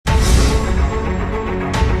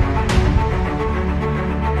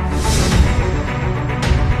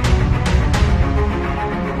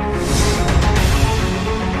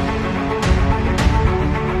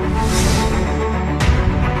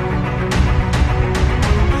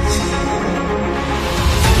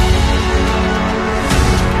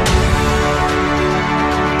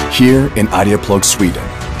Here in Arjeplog, Sweden,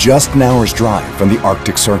 just an hour's drive from the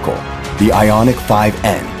Arctic Circle, the IONIQ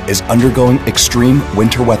 5N is undergoing extreme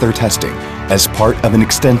winter weather testing as part of an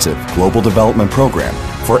extensive global development program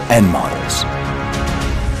for N models.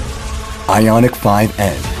 IONIQ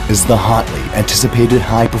 5N is the hotly anticipated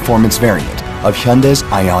high-performance variant of Hyundai's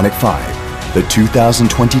IONIQ 5, the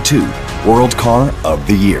 2022 World Car of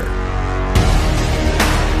the Year.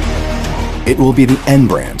 It will be the N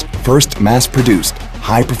brand's first mass-produced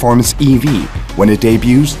high-performance EV when it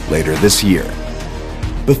debuts later this year.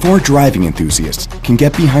 Before driving enthusiasts can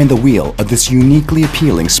get behind the wheel of this uniquely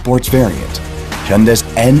appealing sports variant, Hyundai's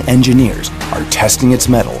N engineers are testing its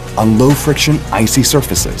mettle on low-friction icy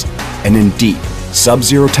surfaces and in deep,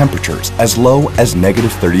 sub-zero temperatures as low as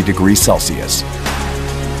 -30 degrees Celsius.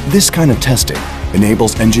 This kind of testing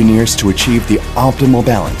enables engineers to achieve the optimal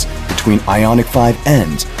balance between IONIQ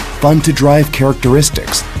 5N's fun-to-drive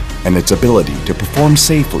characteristics and its ability to perform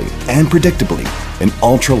safely and predictably in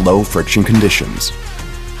ultra-low friction conditions.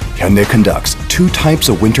 Hyundai conducts 2 types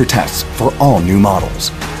of winter tests for all new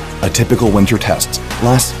models. A typical winter test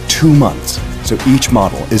lasts 2 months, so each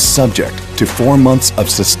model is subject to 4 months of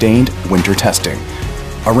sustained winter testing.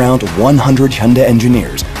 Around 100 Hyundai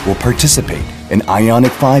engineers will participate in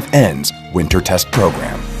IONIQ 5N's winter test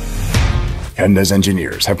program. Hyundai's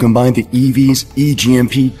engineers have combined the EV's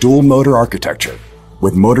eGMP dual motor architecture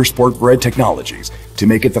with motorsport-bred technologies to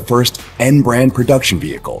make it the first N-brand production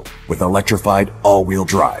vehicle with electrified all-wheel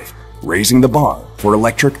drive, raising the bar for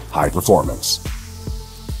electric high performance.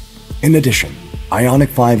 In addition, IONIQ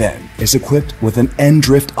 5N is equipped with an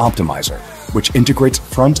N-drift optimizer, which integrates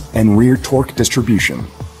front and rear torque distribution,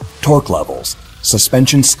 torque levels,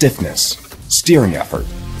 suspension stiffness, steering effort,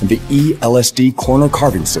 and the e-LSD corner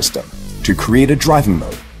carving system to create a driving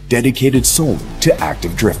mode dedicated solely to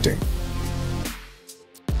active drifting.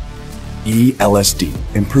 e-LSD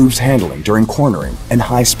improves handling during cornering and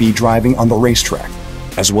high-speed driving on the racetrack,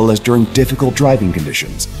 as well as during difficult driving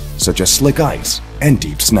conditions such as slick ice and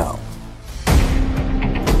deep snow.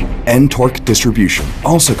 N-torque distribution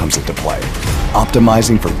also comes into play,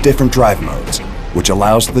 optimizing for different drive modes, which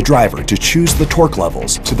allows the driver to choose the torque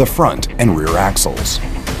levels to the front and rear axles.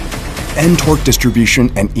 N-torque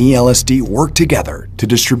distribution and e-LSD work together to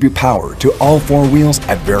distribute power to all 4 wheels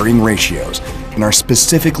at varying ratios and are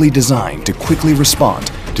specifically designed to quickly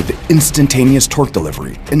respond to the instantaneous torque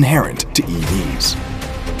delivery inherent to EVs.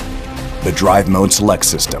 The Drive Mode Select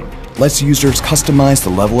system lets users customize the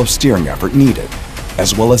level of steering effort needed,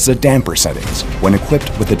 as well as the damper settings when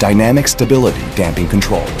equipped with the dynamic stability damping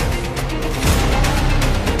control.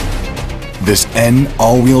 This N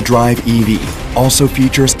all-wheel drive EV also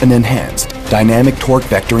features an enhanced dynamic torque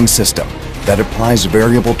vectoring system that applies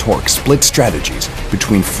variable torque split strategies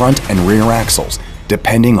between front and rear axles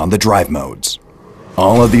depending on the drive modes.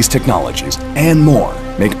 All of these technologies and more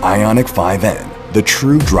make IONIQ 5N the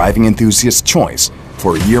true driving enthusiast's choice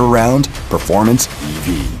for a year-round performance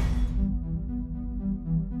EV.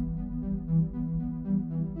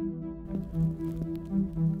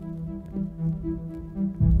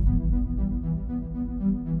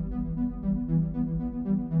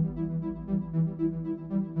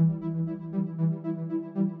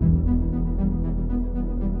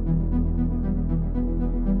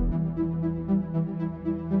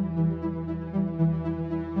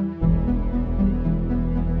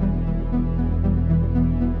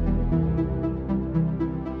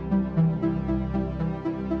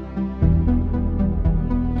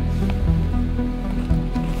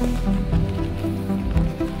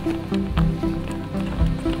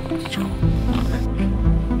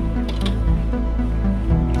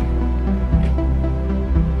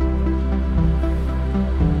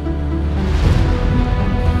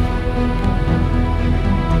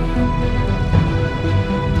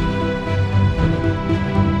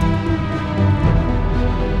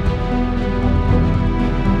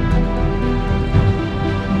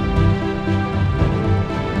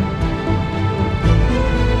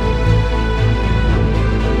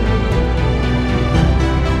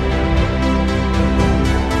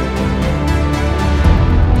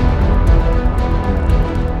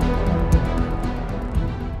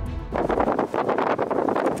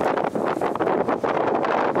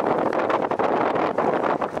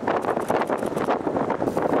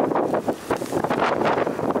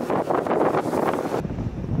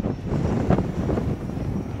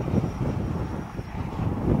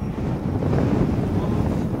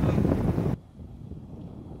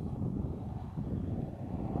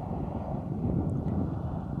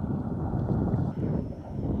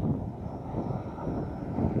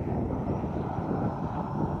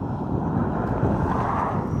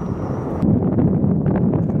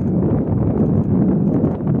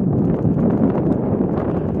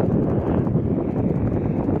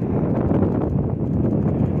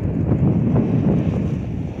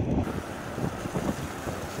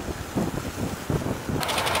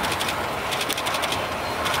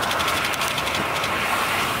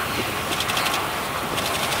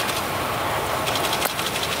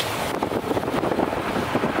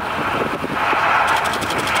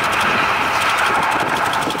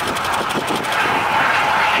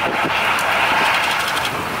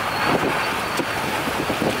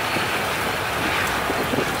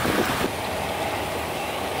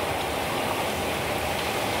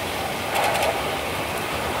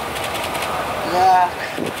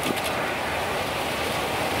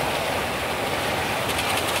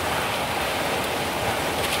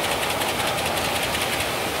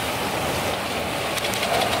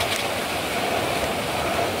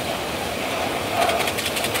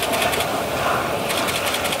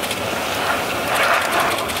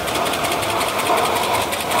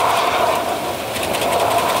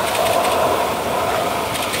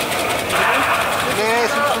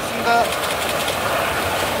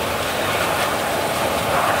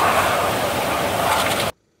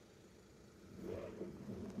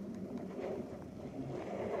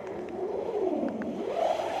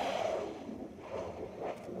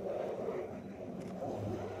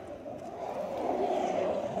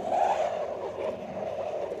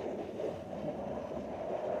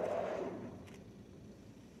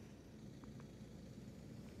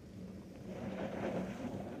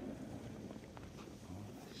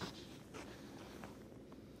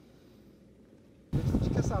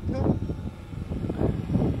 앞에